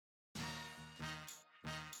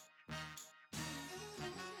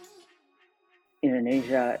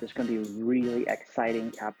Indonesia is going to be a really exciting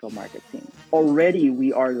capital market scene. Already,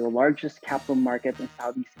 we are the largest capital market in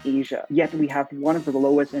Southeast Asia, yet we have one of the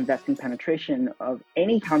lowest investing penetration of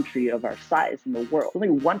any country of our size in the world. Only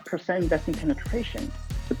 1% investing penetration.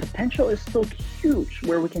 The potential is still huge,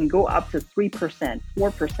 where we can go up to 3%,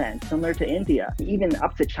 4%, similar to India, even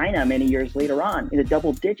up to China many years later on in the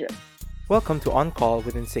double digits. Welcome to On Call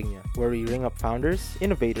with Insignia, where we ring up founders,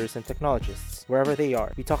 innovators, and technologists, wherever they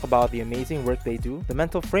are. We talk about the amazing work they do, the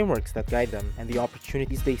mental frameworks that guide them, and the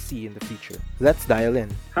opportunities they see in the future. Let's dial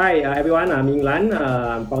in. Hi everyone, I'm Ying Lan.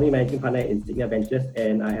 I'm founding managing partner at Insignia Ventures,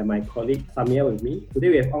 and I have my colleague Samir with me. Today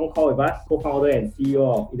we have On Call with us, co-founder and CEO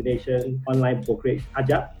of Indonesian online brokerage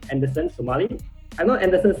Ajab, Anderson Somali. I've known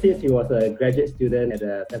Anderson since he was a graduate student at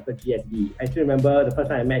the Stanford GSB. I still remember the first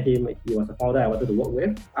time I met him, he was a founder I wanted to work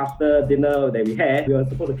with. After dinner that we had, we were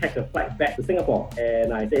supposed to catch a flight back to Singapore.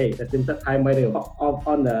 And I said, hey, it's a limited time, why don't you hop off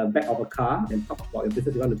on the back of a car and talk about your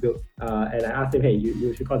business you want to build. And I asked him, hey,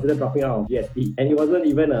 you should consider dropping out of GSB. And it wasn't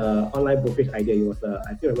even an online brokerage idea. It was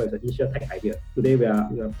I still remember it was an initial tech idea. Today we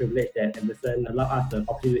are privileged that Anderson allowed us the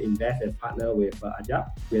opportunity to invest and partner with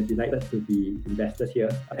Ajab. We are delighted to be investors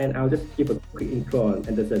here. And I'll just give a quick intro on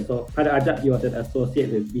Anderson. So prior to Ajab, he was an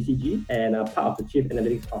associate with BCG and part of the Chief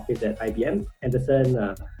Analytics Office at IBM.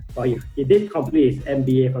 Anderson, he did complete his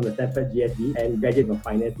MBA from the Stanford GSB and graduated with a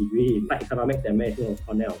finance degree in economics and management from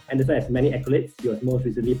Cornell. Anderson has many accolades. He was most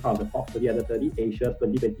recently part of the Forbes 30 Under 30 Asia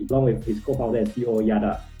 2020, along with his co-founder and CEO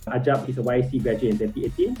Yada. Ajab is a YC graduate in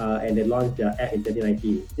 2018 and they launched their app in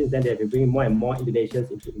 2019. Since then, they have been bringing more and more Indonesians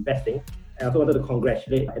into investing. I also wanted to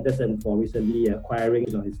congratulate Anderson for recently acquiring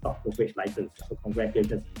his stock brokerage license. So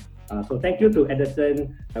congratulations. So thank you to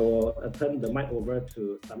Anderson. I will turn the mic over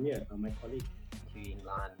to Samir, my colleague. Thank you, Ying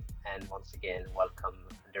Lan. And once again, welcome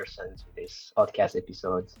Anderson to this podcast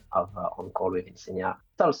episode of On Call with Insignia.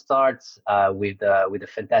 I'll start with the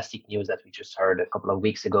fantastic news that we just heard a couple of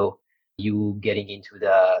weeks ago. You getting into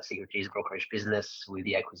the securities brokerage business with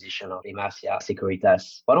the acquisition of Demacia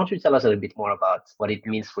Securitas. Why don't you tell us a little bit more about what it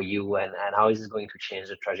means for you and how is this going to change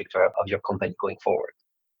the trajectory of your company going forward?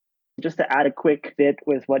 Just to add a quick bit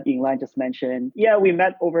with what Ying Lan just mentioned. Yeah, we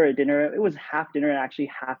met over a dinner. It was half dinner and actually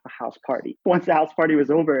half a house party. Once the house party was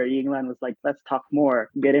over, Ying Lan was like, let's talk more.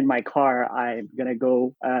 Get in my car. I'm going to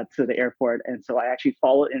go to the airport. And so I actually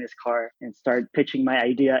followed in his car and started pitching my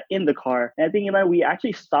idea in the car. And I think, we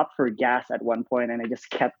actually stopped for gas at one point and I just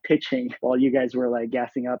kept pitching while you guys were like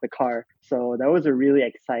gassing up the car. So that was a really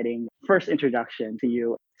exciting first introduction to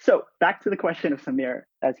you. So back to the question of Samir.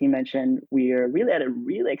 As he mentioned, we are really at a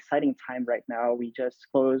really exciting time right now. We just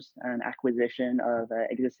closed an acquisition of an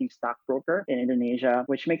existing stockbroker in Indonesia,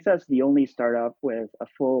 which makes us the only startup with a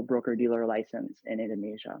full broker-dealer license in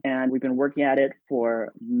Indonesia. And we've been working at it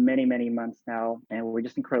for many, many months now. And we're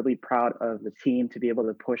just incredibly proud of the team to be able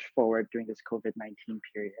to push forward during this COVID-19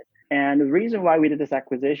 period. And the reason why we did this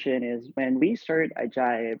acquisition is when we started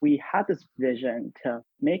Ajab, we had this vision to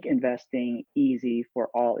make investing easy for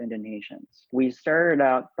all Indonesians. We started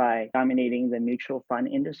out by dominating the mutual fund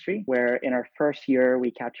industry, where in our first year,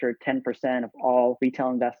 we captured 10% of all retail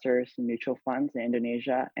investors in mutual funds in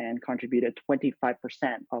Indonesia and contributed 25%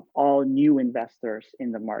 of all new investors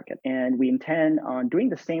in the market. And we intend on doing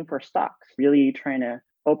the same for stocks, really trying to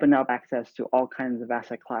open up access to all kinds of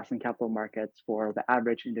asset class and capital markets for the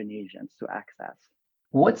average Indonesians to access.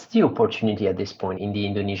 What's the opportunity at this point in the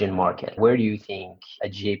Indonesian market? Where do you think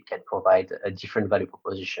Ajab can provide a different value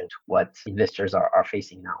proposition to what investors are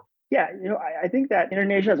facing now? Yeah, I think that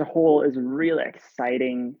Indonesia as a whole is a really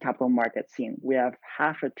exciting capital market scene. We have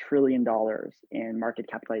 $500 billion in market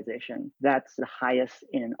capitalization. That's the highest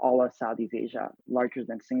in all of Southeast Asia, larger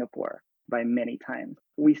than Singapore by many times.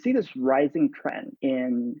 We see this rising trend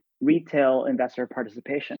in retail investor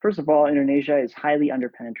participation. First of all, Indonesia is highly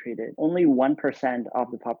underpenetrated. Only 1%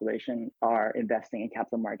 of the population are investing in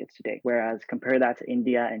capital markets today, whereas compare that to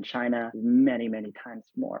India and China, many, many times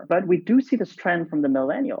more. But we do see this trend from the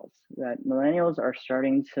millennials, that millennials are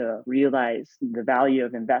starting to realize the value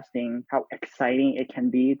of investing, how exciting it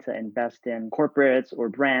can be to invest in corporates or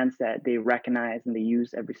brands that they recognize and they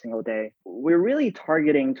use every single day. We're really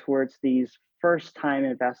targeting towards these first-time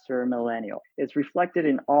investor millennial. It's reflected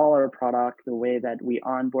in all our product, the way that we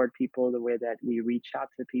onboard people, the way that we reach out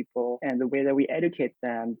to people, and the way that we educate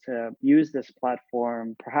them to use this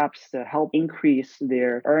platform, perhaps to help increase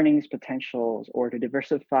their earnings potentials or to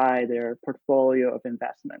diversify their portfolio of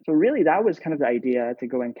investment. So really, that was kind of the idea to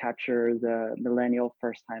go and capture the millennial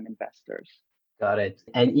first-time investors. Got it.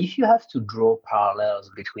 And if you have to draw parallels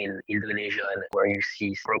between Indonesia and where you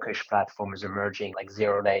see brokerage platforms emerging like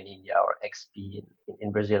Zerodha in India or XP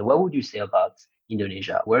in Brazil, what would you say about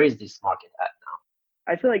Indonesia? Where is this market at now?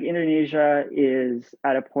 I feel like Indonesia is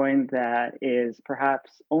at a point that is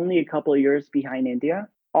perhaps only a couple of years behind India,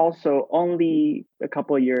 also only a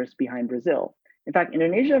couple of years behind Brazil. In fact,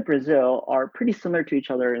 Indonesia and Brazil are pretty similar to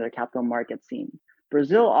each other in the capital market scene.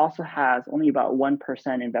 Brazil also has only about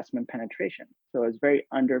 1% investment penetration, so it's very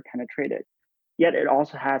underpenetrated. Yet it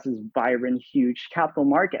also has this vibrant, huge capital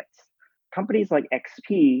markets. Companies like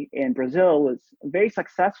XP in Brazil was very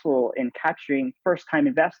successful in capturing first-time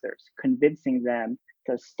investors, convincing them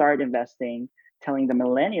to start investing, telling the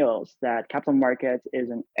millennials that capital markets is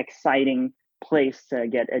an exciting place to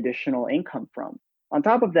get additional income from. On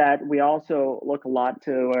top of that, we also look a lot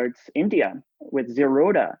towards India with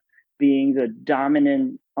Zerodha being the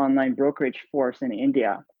dominant online brokerage force in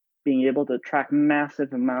India, being able to attract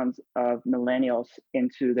massive amounts of millennials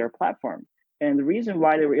into their platform. And the reason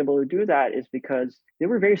why they were able to do that is because they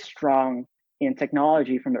were very strong in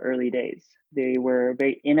technology from the early days. They were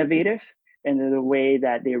very innovative in the way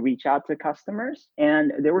that they reach out to customers,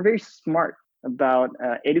 and they were very smart about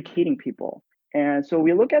educating people. And so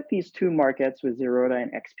we look at these two markets with Zerodha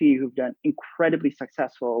and XP, who've done incredibly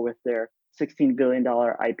successful with their $16 billion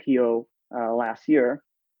IPO last year.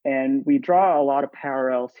 And we draw a lot of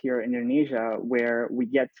parallels here in Indonesia, where we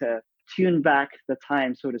get to tune back the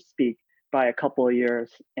time, so to speak, by a couple of years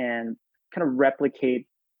and kind of replicate,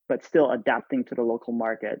 but still adapting to the local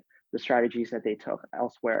market, the strategies that they took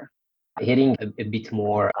elsewhere. Hitting a bit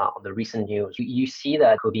more on the recent news, you see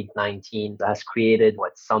that COVID-19 has created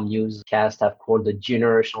what some newscasts have called the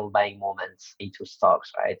generational buying moments into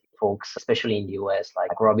stocks, right? Folks, especially in the US,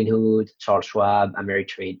 like Robinhood, Charles Schwab,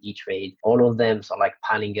 Ameritrade, E-Trade, all of them are like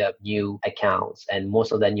piling up new accounts, and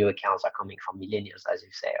most of the new accounts are coming from millennials, as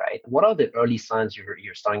you say, right? What are the early signs you're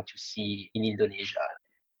starting to see in Indonesia?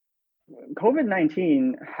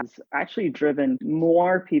 COVID-19 has actually driven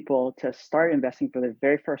more people to start investing for the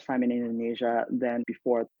very first time in Indonesia than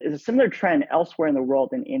before. It's a similar trend elsewhere in the world,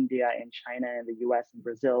 in India, in China, in the US, and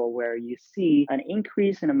Brazil, where you see an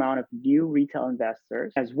increase in amount of new retail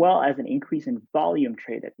investors, as well as an increase in volume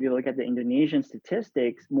traded. If you look at the Indonesian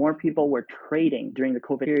statistics, more people were trading during the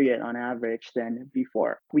COVID period on average than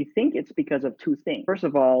before. We think it's because of two things. First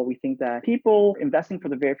of all, we think that people investing for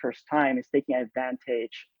the very first time is taking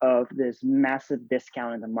advantage of this massive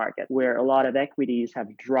discount in the market, where a lot of equities have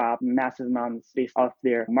dropped massive amounts based off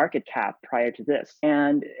their market cap prior to this.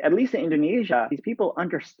 And at least in Indonesia, these people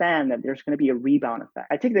understand that there's going to be a rebound effect.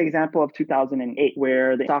 I take the example of 2008,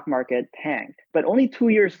 where the stock market tanked. But only 2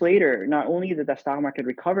 years later, not only did the stock market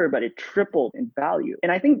recover, but it tripled in value.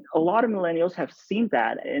 And I think a lot of millennials have seen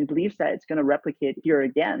that and believes that it's going to replicate here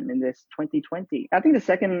again in this 2020. I think the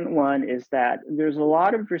second one is that there's a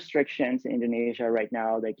lot of restrictions in Indonesia right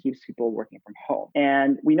now that keeps people working from home.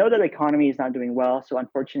 And we know that the economy is not doing well. So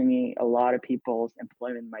unfortunately, a lot of people's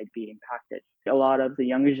employment might be impacted. A lot of the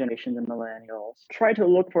younger generation, the millennials, try to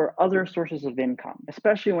look for other sources of income,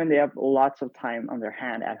 especially when they have lots of time on their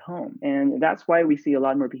hand at home. And that's why we see a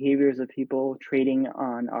lot more behaviors of people trading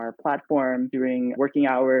on our platform during working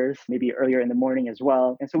hours, maybe earlier in the morning as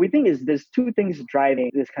well. And so we think there's two things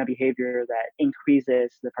driving this kind of behavior that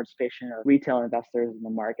increases the participation of retail investors in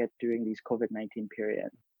the market during these COVID-19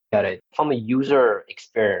 periods. Got it. From a user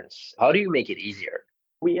experience, how do you make it easier?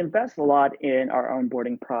 We invest a lot in our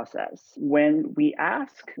onboarding process. When we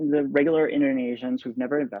ask the regular Indonesians who've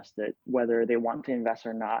never invested whether they want to invest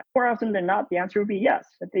or not, more often than not, the answer would be yes,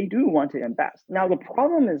 that they do want to invest. Now, the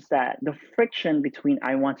problem is that the friction between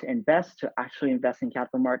I want to invest to actually invest in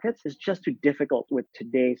capital markets is just too difficult with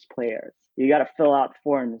today's players. You got to fill out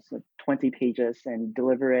forms of 20 pages and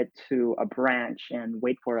deliver it to a branch and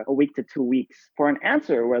wait for a week to 2 weeks for an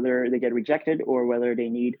answer, whether they get rejected or whether they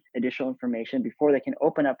need additional information before they can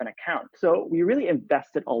open up an account. So we really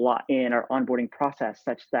invested a lot in our onboarding process,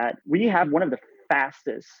 such that we have one of the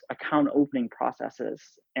fastest account opening processes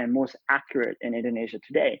and most accurate in Indonesia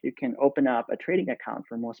today. You can open up a trading account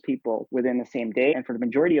for most people within the same day, and for the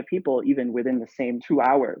majority of people, even within the same 2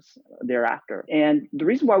 hours thereafter. And the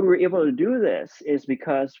reason why we were able to do this is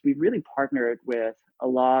because we really partnered with a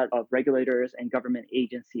lot of regulators and government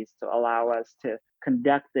agencies to allow us to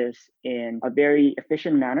conduct this in a very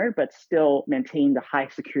efficient manner, but still maintain the high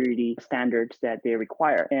security standards that they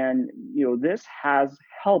require. And this has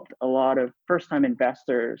helped a lot of first-time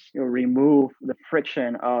investors remove the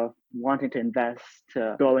friction of wanting to invest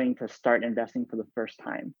to going to start investing for the first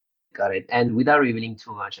time. Got it. And without revealing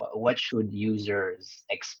too much, what should users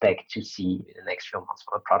expect to see in the next few months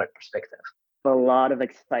from a product perspective? A lot of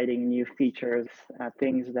exciting new features,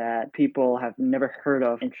 things that people have never heard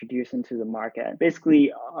of introduced into the market.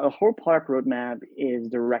 Basically, a whole product roadmap is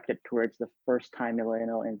directed towards the first-time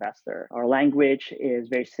millennial investor. Our language is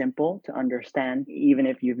very simple to understand. Even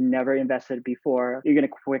if you've never invested before, you're going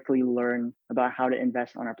to quickly learn about how to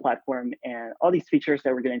invest on our platform. And all these features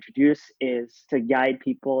that we're going to introduce is to guide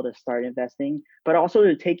people to start investing, but also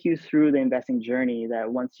to take you through the investing journey,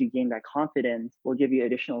 that once you gain that confidence, we'll give you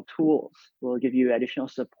additional tools. We'll give you additional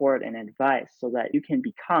support and advice so that you can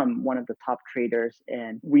become one of the top traders.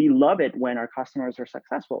 And we love it when our customers are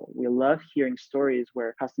successful. We love hearing stories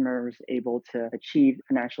where customers are able to achieve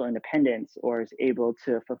financial independence or is able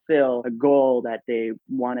to fulfill a goal that they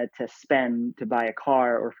wanted to spend to buy a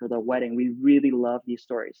car or for the wedding. We really love these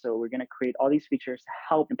stories. So we're going to create all these features to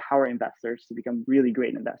help empower investors to become really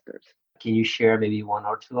great investors. Can you share maybe one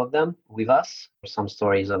or two of them with us? Some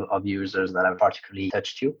stories of users that have particularly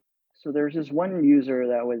touched you? So there's this one user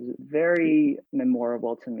that was very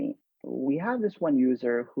memorable to me. We have this one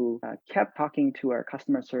user who kept talking to our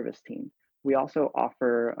customer service team. We also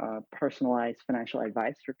offer personalized financial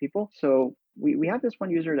advice for people. So we have this one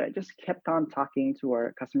user that just kept on talking to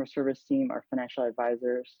our customer service team, our financial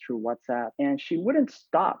advisors through WhatsApp, and she wouldn't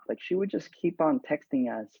stop. Like, she would just keep on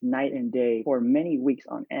texting us night and day for many weeks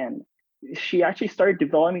on end. She actually started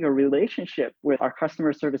developing a relationship with our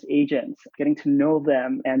customer service agents, getting to know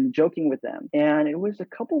them and joking with them. And it was a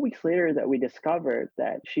couple weeks later that we discovered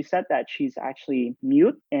that she said that she's actually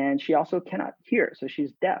mute and she also cannot hear. So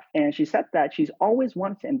she's deaf. And she said that she's always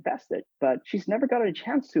wanted to invest it, but she's never got a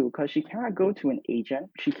chance to because she cannot go to an agent.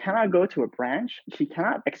 She cannot go to a branch. She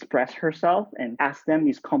cannot express herself and ask them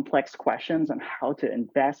these complex questions on how to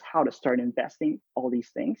invest, how to start investing, all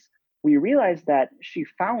these things. We realized that she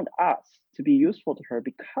found us to be useful to her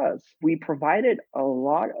because we provided a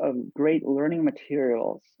lot of great learning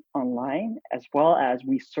materials online, as well as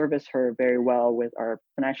we service her very well with our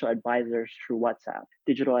financial advisors through WhatsApp,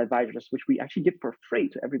 digital advisors, which we actually give for free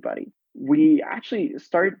to everybody. We actually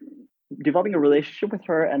started developing a relationship with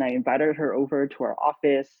her, and I invited her over to our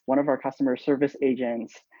office. One of our customer service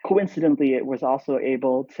agents, coincidentally, it was also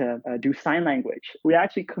able to do sign language. We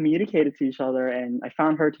actually communicated to each other, and I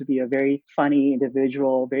found her to be a very funny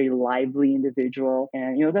individual, very lively individual.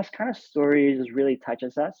 And, this kind of story just really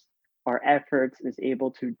touches us. Our efforts is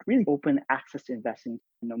able to really open access to investing,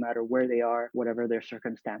 no matter where they are, whatever their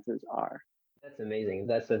circumstances are. That's amazing.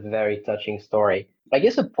 That's a very touching story. I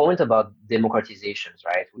guess a point about democratizations,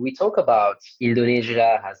 right? We talk about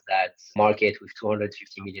Indonesia has that market with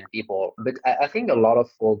 250 million people, but I think a lot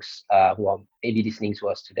of folks who are maybe listening to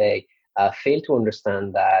us today fail to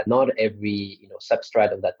understand that not every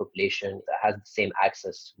substrate of that population has the same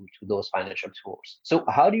access to those financial tools. So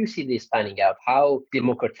how do you see this panning out? How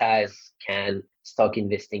democratized can stock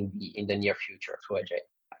investing be in the near future for Ajay?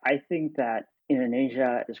 I think that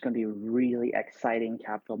Indonesia is going to be a really exciting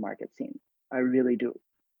capital market scene. I really do.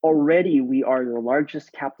 Already, we are the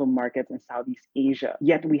largest capital markets in Southeast Asia,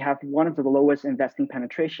 yet we have one of the lowest investing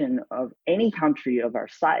penetration of any country of our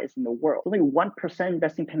size in the world. Only 1%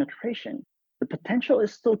 investing penetration. The potential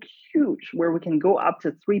is still huge, where we can go up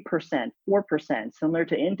to 3%, 4%, similar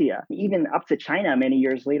to India, even up to China many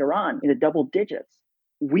years later on in the double digits.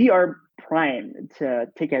 We are primed to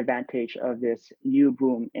take advantage of this new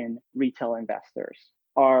boom in retail investors.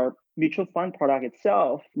 Our mutual fund product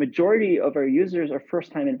itself, majority of our users are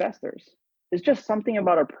first-time investors. It's just something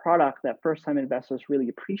about our product that first-time investors really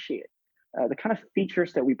appreciate. The kind of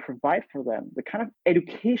features that we provide for them, the kind of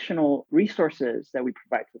educational resources that we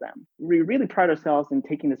provide to them. We really pride ourselves in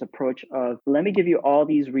taking this approach of, let me give you all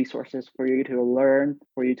these resources for you to learn,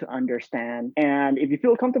 for you to understand. And if you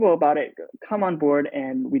feel comfortable about it, come on board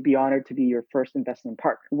and we'd be honored to be your first investment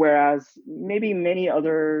partner. Whereas maybe many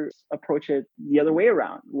others approach it the other way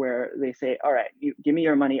around, where they say, all right, you give me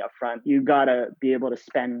your money up front. You gotta be able to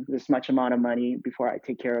spend this much amount of money before I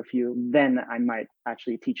take care of you. Then I might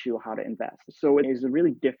actually teach you how to invest. So it is a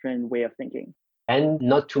really different way of thinking. And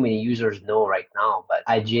not too many users know right now, but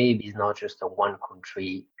Ajaib is not just a one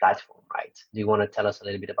country platform, right? Do you want to tell us a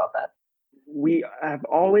little bit about that? We have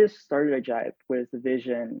always started Ajaib with the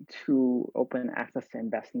vision to open access to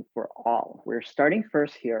investing for all. We're starting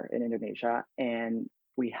first here in Indonesia, and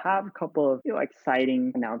we have a couple of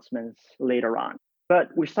exciting announcements later on. But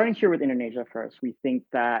we're starting here with Indonesia first. We think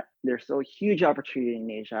that there's still a huge opportunity in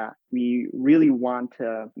Asia. We really want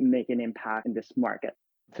to make an impact in this market.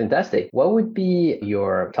 Fantastic. What would be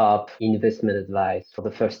your top investment advice for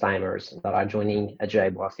the first timers that are joining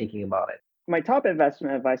Ajaib or thinking about it? My top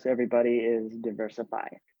investment advice to everybody is diversify.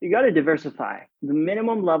 You got to diversify. The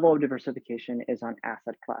minimum level of diversification is on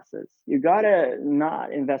asset classes. You got to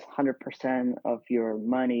not invest 100% of your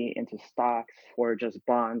money into stocks or just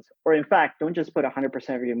bonds. Or in fact, don't just put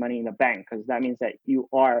 100% of your money in the bank, because that means that you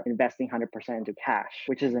are investing 100% into cash,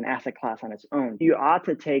 which is an asset class on its own. You ought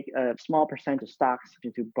to take a small percentage of stocks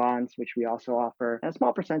into bonds, which we also offer, and a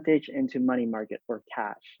small percentage into money market or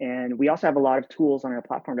cash. And we also have a lot of tools on our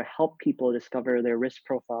platform to help people discover their risk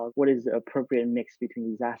profile, what is the appropriate mix between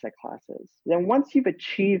these asset classes. Then once you've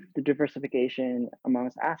achieved the diversification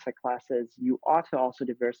amongst asset classes, you ought to also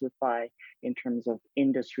diversify in terms of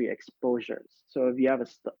industry exposures. So if you have a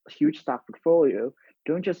huge stock portfolio,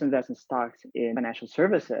 don't just invest in stocks in financial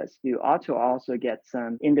services. You ought to also get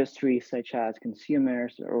some industries such as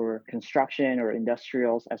consumers or construction or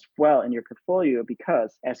industrials as well in your portfolio,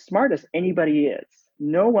 because as smart as anybody is,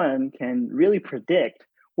 no one can really predict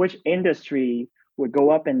which industry would go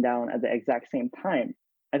up and down at the exact same time.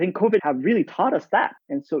 I think COVID have really taught us that.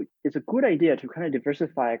 And so it's a good idea to kind of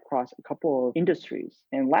diversify across a couple of industries.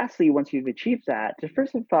 And lastly, once you've achieved that,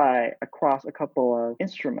 diversify across a couple of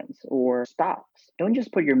instruments or stocks. Don't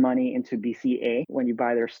just put your money into BCA when you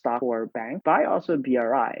buy their stock or bank. Buy also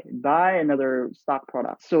BRI, buy another stock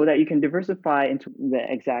product so that you can diversify into the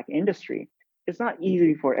exact industry. It's not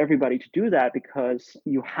easy for everybody to do that because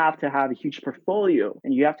you have to have a huge portfolio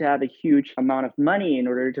and you have to have a huge amount of money in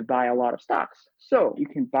order to buy a lot of stocks. So you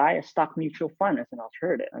can buy a stock mutual fund as an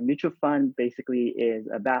alternative. A mutual fund basically is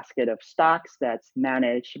a basket of stocks that's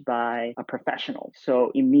managed by a professional.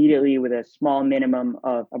 So immediately with a small minimum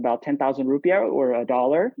of about 10,000 rupiah or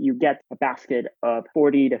 $1, you get a basket of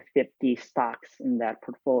 40 to 50 stocks in that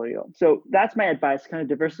portfolio. So that's my advice, kind of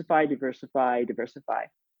diversify.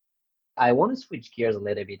 I want to switch gears a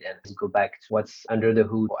little bit and go back to what's under the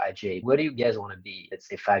hood for IJ. Where do you guys want to be, let's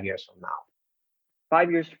say 5 years from now?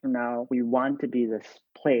 5 years from now, we want to be this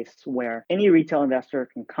place where any retail investor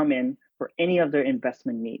can come in for any of their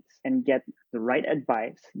investment needs and get the right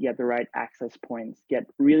advice, get the right access points, get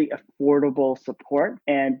really affordable support,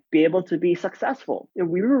 and be able to be successful.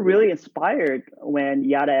 We were really inspired when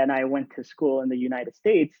Yada and I went to school in the United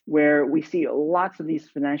States, where we see lots of these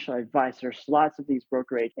financial advisors, lots of these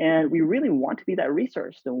brokerage, and we really want to be that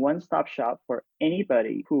resource, the one-stop shop for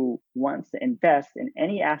anybody who wants to invest in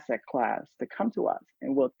any asset class to come to us,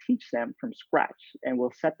 and we'll teach them from scratch, and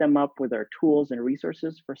we'll set them up with our tools and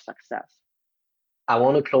resources for success. I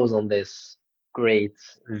want to close on this great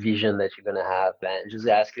vision that you're going to have and just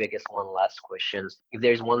ask you, I guess, one last question. If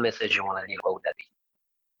there's one message you want to leave, what would that be?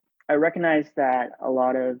 I recognize that a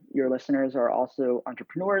lot of your listeners are also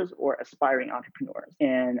entrepreneurs or aspiring entrepreneurs.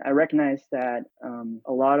 And I recognize that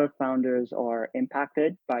a lot of founders are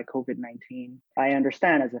impacted by COVID-19. I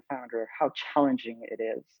understand as a founder how challenging it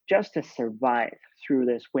is just to survive through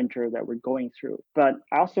this winter that we're going through. But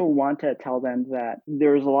I also want to tell them that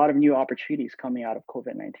there's a lot of new opportunities coming out of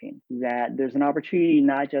COVID-19, that there's an opportunity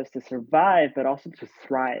not just to survive, but also to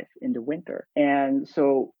thrive in the winter. And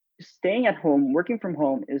so staying at home, working from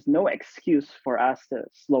home is no excuse for us to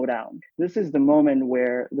slow down. This is the moment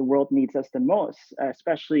where the world needs us the most,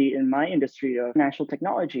 especially in my industry of financial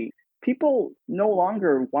technology. People no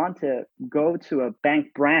longer want to go to a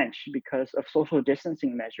bank branch because of social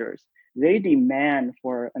distancing measures. They demand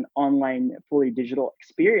for an online, fully digital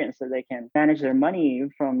experience so they can manage their money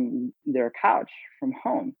from their couch, from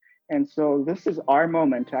home. And so this is our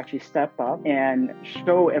moment to actually step up and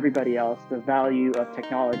show everybody else the value of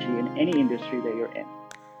technology in any industry that you're in.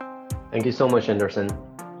 Thank you so much, Anderson.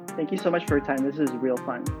 Thank you so much for your time. This is real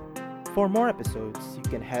fun. For more episodes, you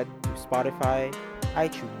can head to Spotify,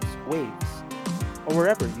 iTunes, Waves, or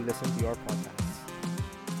wherever you listen to your podcast.